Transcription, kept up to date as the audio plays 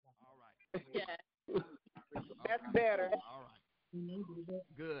better. All right.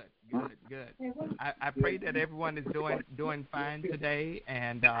 Good, good, good. I pray that everyone is doing fine today,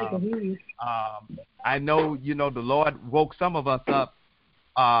 and I know the Lord woke some of us up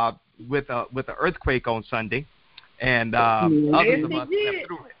uh, with an earthquake on Sunday, and others Yes, of he us slept did.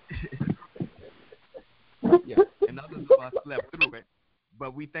 through it. Yeah, and others of us slept through it.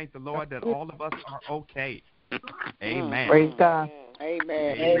 But we thank the Lord that all of us are okay. Amen. Praise God. Amen.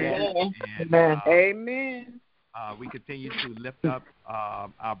 Amen. Amen. And Amen. we continue to lift up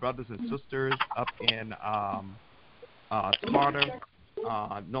our brothers and sisters up in Sparta,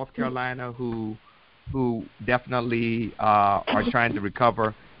 North Carolina, who definitely are trying to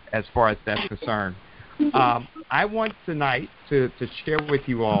recover as far as that's concerned. I want tonight to share with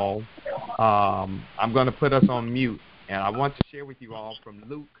you all. I'm going to put us on mute, and I want to share with you all from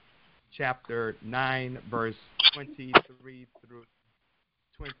Luke chapter 9, verse 23 through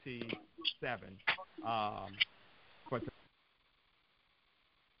 27. For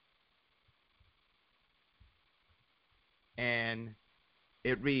and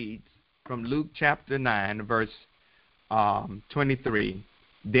it reads from Luke chapter 9, verse 23.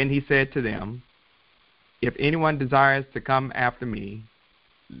 Then he said to them, "If anyone desires to come after me,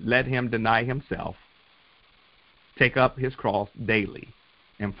 let him deny himself, take up his cross daily,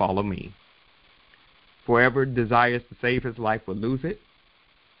 and follow me. For whoever desires to save his life will lose it,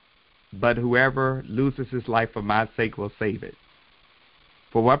 but whoever loses his life for my sake will save it.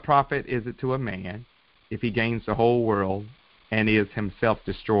 For what profit is it to a man if he gains the whole world and is himself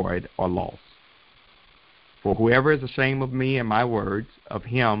destroyed or lost? For whoever is ashamed of me and my words, of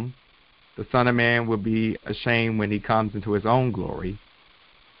him the Son of Man will be ashamed when he comes into his own glory,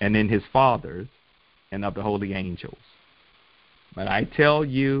 and in his Father's, and of the holy angels. But I tell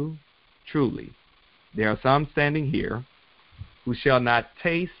you truly, there are some standing here who shall not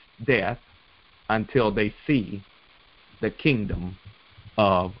taste death until they see the kingdom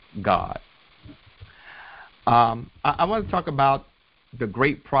of God." I want to talk about the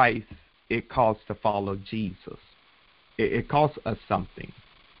great price it costs to follow Jesus. It costs us something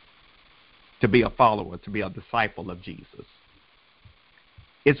to be a follower, to be a disciple of Jesus.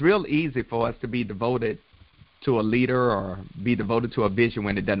 It's real easy for us to be devoted to a leader or be devoted to a vision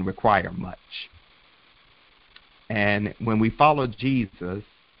when it doesn't require much. And when we follow Jesus,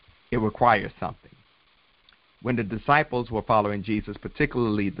 it requires something. When the disciples were following Jesus,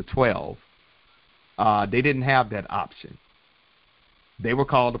 particularly the 12, they didn't have that option. They were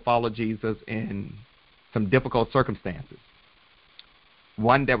called to follow Jesus in some difficult circumstances,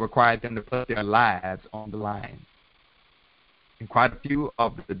 one that required them to put their lives on the line. And quite a few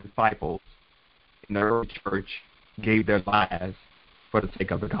of the disciples in the early church gave their lives for the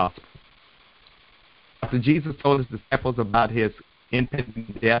sake of the gospel. After Jesus told his disciples about his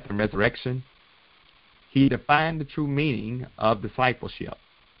impending death and resurrection, he defined the true meaning of discipleship.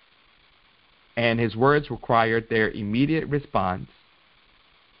 And his words required their immediate response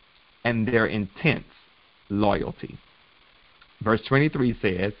and their intense loyalty. Verse 23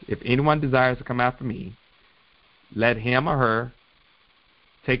 says, "If anyone desires to come after me, let him or her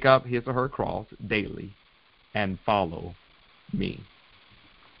take up his or her cross daily and follow me."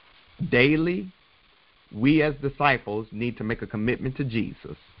 Daily, we as disciples need to make a commitment to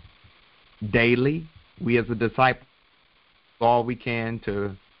Jesus. Daily, we as a disciple do all we can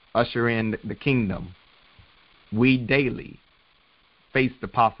to usher in the kingdom. We daily face the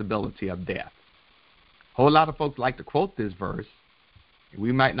possibility of death. A whole lot of folks like to quote this verse.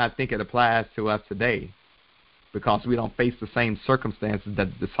 We might not think it applies to us today because we don't face the same circumstances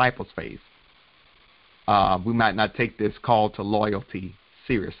that the disciples faced. We might not take this call to loyalty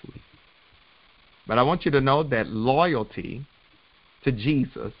seriously. But I want you to know that loyalty to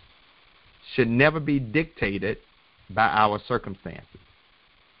Jesus should never be dictated by our circumstances.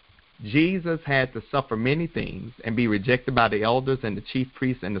 Jesus had to suffer many things and be rejected by the elders and the chief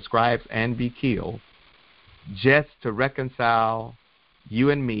priests and the scribes and be killed just to reconcile you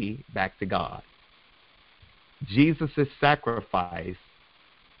and me back to God. Jesus' sacrifice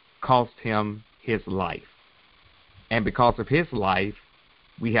cost him his life. And because of his life,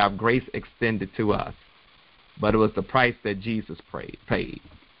 we have grace extended to us. But it was the price that Jesus paid.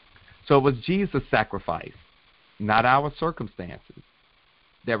 So it was Jesus' sacrifice, not our circumstances,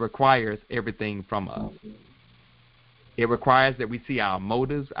 that requires everything from us. It requires that we see our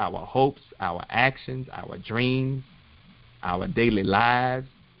motives, our hopes, our actions, our dreams, our daily lives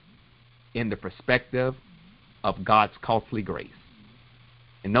in the perspective of God's costly grace.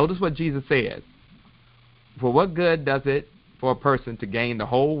 And notice what Jesus says. For what good does it for a person to gain the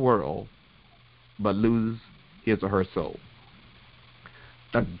whole world but lose his or her soul?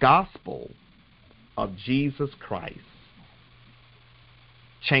 The gospel of Jesus Christ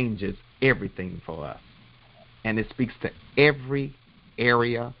changes everything for us. And it speaks to every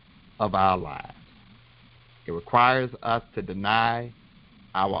area of our lives. It requires us to deny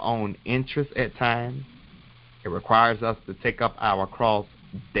our own interests at times. It requires us to take up our cross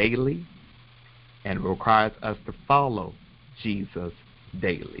daily. And it requires us to follow Jesus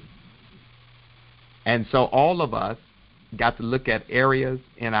daily. And so all of us got to look at areas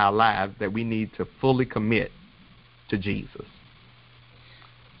in our lives that we need to fully commit to Jesus.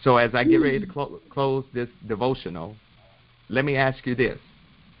 So as I get ready to close this devotional, let me ask you this.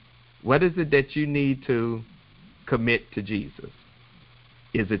 What is it that you need to commit to Jesus?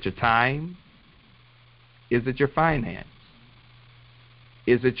 Is it your time? Is it your finance?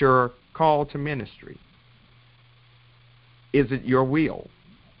 Is it your call to ministry? Is it your will?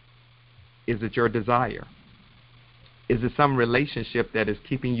 Is it your desire? Is it some relationship that is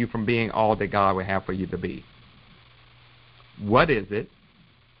keeping you from being all that God would have for you to be? What is it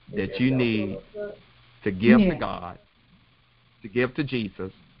that you need to give to God, to give to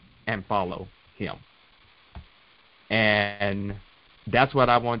Jesus, and follow Him? And that's what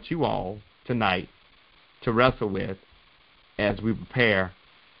I want you all tonight to wrestle with as we prepare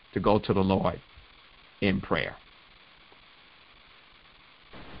to go to the Lord in prayer.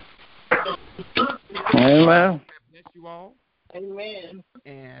 Amen. Bless you all. Amen.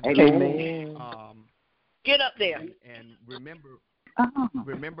 And Amen. Get up there. And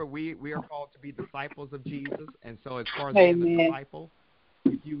remember, we are called to be disciples of Jesus. And so, as far as being a disciple,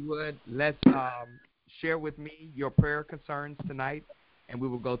 if you would, let's share with me your prayer concerns tonight, and we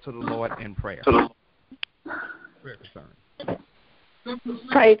will go to the Lord in prayer. Prayer concerns.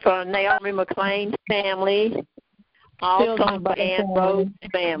 Pray for Naomi McLean's family, also for Ann Rose's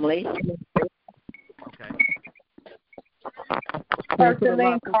family. Okay.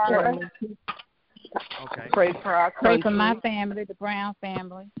 Hercules Carter. Okay. Pray for our country. Pray for my family, the Brown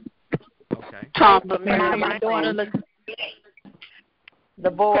family. Okay. Pray for my daughter, The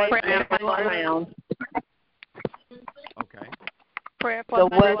boys. Pray for Brown. Okay. Pray for The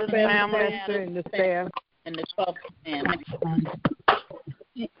my West daughter's family family and the staff. and the Trump family.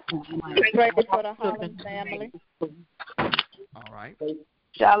 Pray for the Holland family. All right.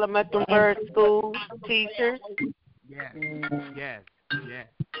 Charlotte Mecklenburg School teachers. Yes.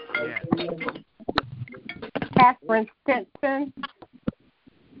 Catherine Stinson.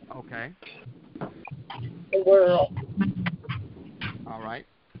 Okay. The world. All right.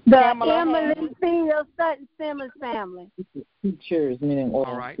 The Pamela Emily Field Sutton Simmons family. Teachers, meaning all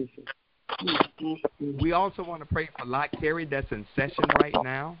All right. teachers. We also want to pray for Lot Carey that's in session right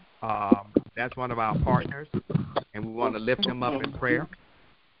now. That's one of our partners, and we want to lift him up in prayer.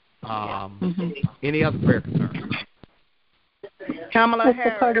 Any other prayer concerns? Kamala Mr.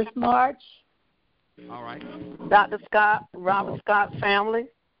 Harris. Curtis March. All right. Dr. Scott, Robert Scott family.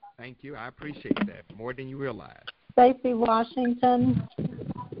 Thank you. I appreciate that more than you realize. Stacey Washington.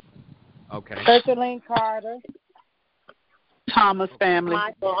 Okay. Hercules Carter. Thomas family.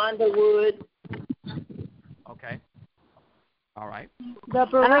 Michael Underwood. Okay. All right. The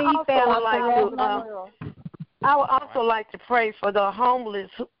And I Bereaved also family. would like to, I would also like to pray for the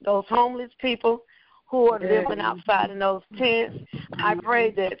homeless, those homeless people who are living outside in those tents. I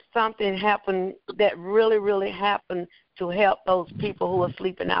pray that something happened that really, really happened to help those people who are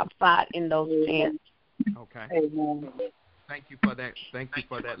sleeping outside in those tents. Okay. Amen. Thank you for that. Thank you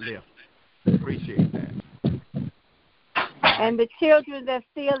for that lift. Appreciate that. And the children that's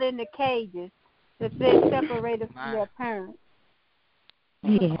still in the cages, that's been separated from their parents.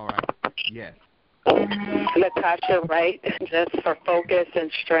 All right. Yes. Latasha Wright, just for focus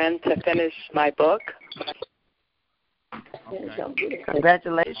and strength to finish my book. Okay.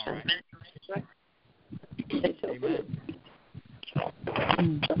 Congratulations. All right. Amen.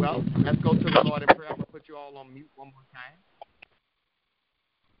 Well, let's go to the Lord in prayer. I'm going to put you all on mute one more time.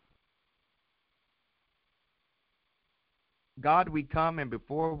 God, we come, and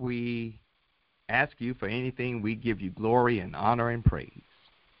before we ask you for anything, we give you glory and honor and praise.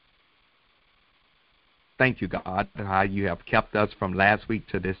 Thank you, God, for how you have kept us from last week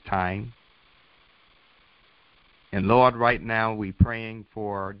to this time. And Lord, right now we're praying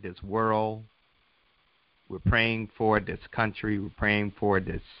for this world. We're praying for this country. We're praying for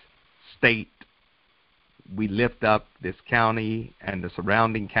this state. We lift up this county and the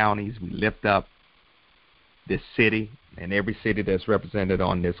surrounding counties. We lift up this city and every city that's represented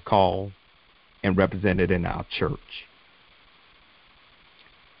on this call and represented in our church.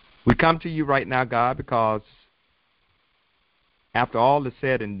 We come to you right now, God, because after all is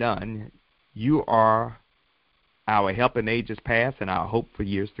said and done, you are our help in ages past and our hope for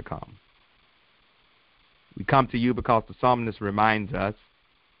years to come. We come to you because the psalmist reminds us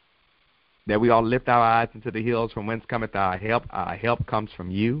that we all lift our eyes into the hills from whence cometh our help. Our help comes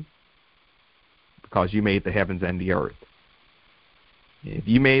from you because you made the heavens and the earth. If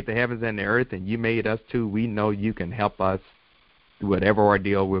you made the heavens and the earth and you made us too, we know you can help us through whatever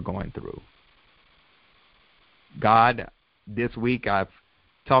ordeal we're going through. God, this week I've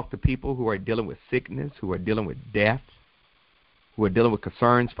talked to people who are dealing with sickness, who are dealing with death, who are dealing with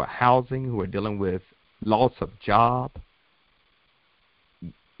concerns for housing, who are dealing with loss of job.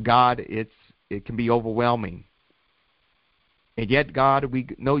 God, it can be overwhelming. And yet, God, we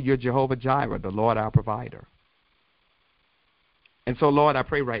know you're Jehovah Jireh, the Lord our provider. And so, Lord, I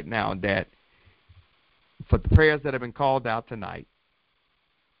pray right now that for the prayers that have been called out tonight,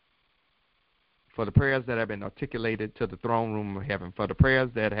 for the prayers that have been articulated to the throne room of heaven, for the prayers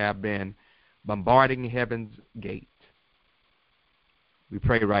that have been bombarding heaven's gate, we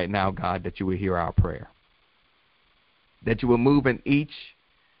pray right now, God, that you will hear our prayer, that you will move in each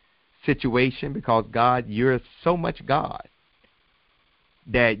situation because, God, you're so much God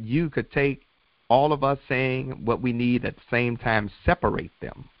that you could take all of us saying what we need at the same time, separate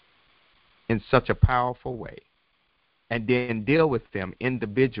them in such a powerful way, and then deal with them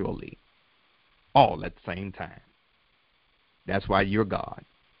individually all at the same time. That's why you're God.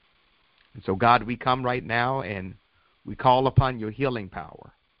 And so, God, we come right now and we call upon your healing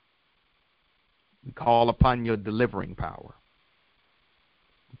power. We call upon your delivering power.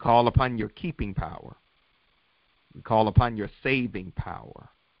 We call upon your keeping power. We call upon your saving power.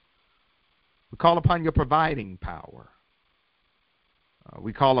 We call upon your providing power.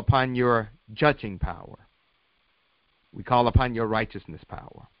 We call upon your judging power. We call upon your righteousness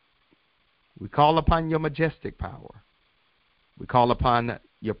power. We call upon your majestic power. We call upon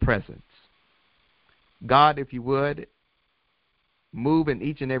your presence. God, if you would, move in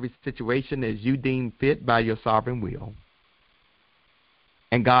each and every situation as you deem fit by your sovereign will.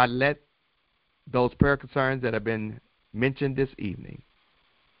 And God, let those prayer concerns that have been mentioned this evening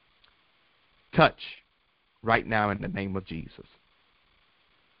touch right now in the name of Jesus.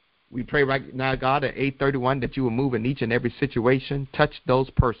 We pray right now, God, at 8:31 that you will move in each and every situation, touch those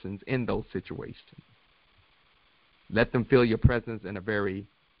persons in those situations. Let them feel your presence in a very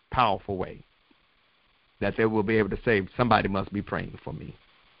powerful way, that they will be able to say, somebody must be praying for me.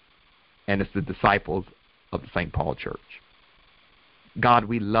 And it's the disciples of the St. Paul Church. God,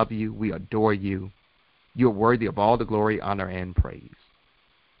 we love you. We adore you. You're worthy of all the glory, honor, and praise.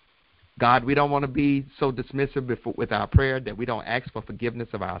 God, we don't want to be so dismissive with our prayer that we don't ask for forgiveness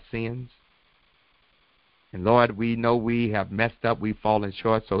of our sins. And Lord, we know we have messed up. We've fallen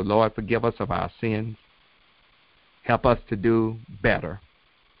short. So Lord, forgive us of our sins. Help us to do better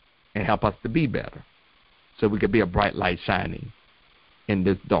and help us to be better so we can be a bright light shining in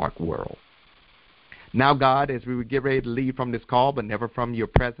this dark world. Now, God, as we get ready to leave from this call, but never from your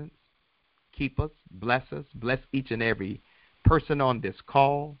presence, keep us, bless each and every person on this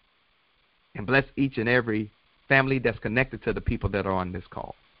call, and bless each and every family that's connected to the people that are on this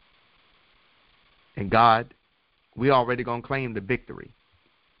call. And God, we already going to claim the victory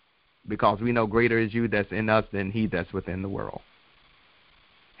because we know greater is you that's in us than he that's within the world.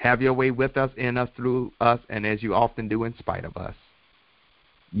 Have your way with us, in us, through us, and as you often do in spite of us.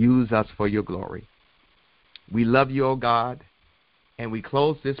 Use us for your glory. We love you, O God, and we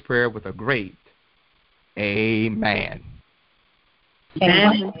close this prayer with a great amen.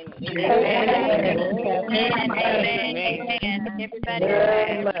 Amen.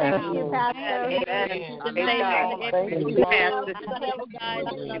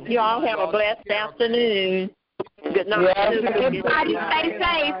 You all have a blessed afternoon. Good night. Everybody stay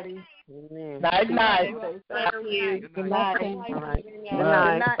safe. Night. Thank you. Good night. Good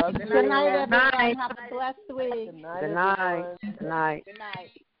night. Good night, everyone. Have a blessed week. Good night. Good night.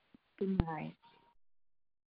 Good night.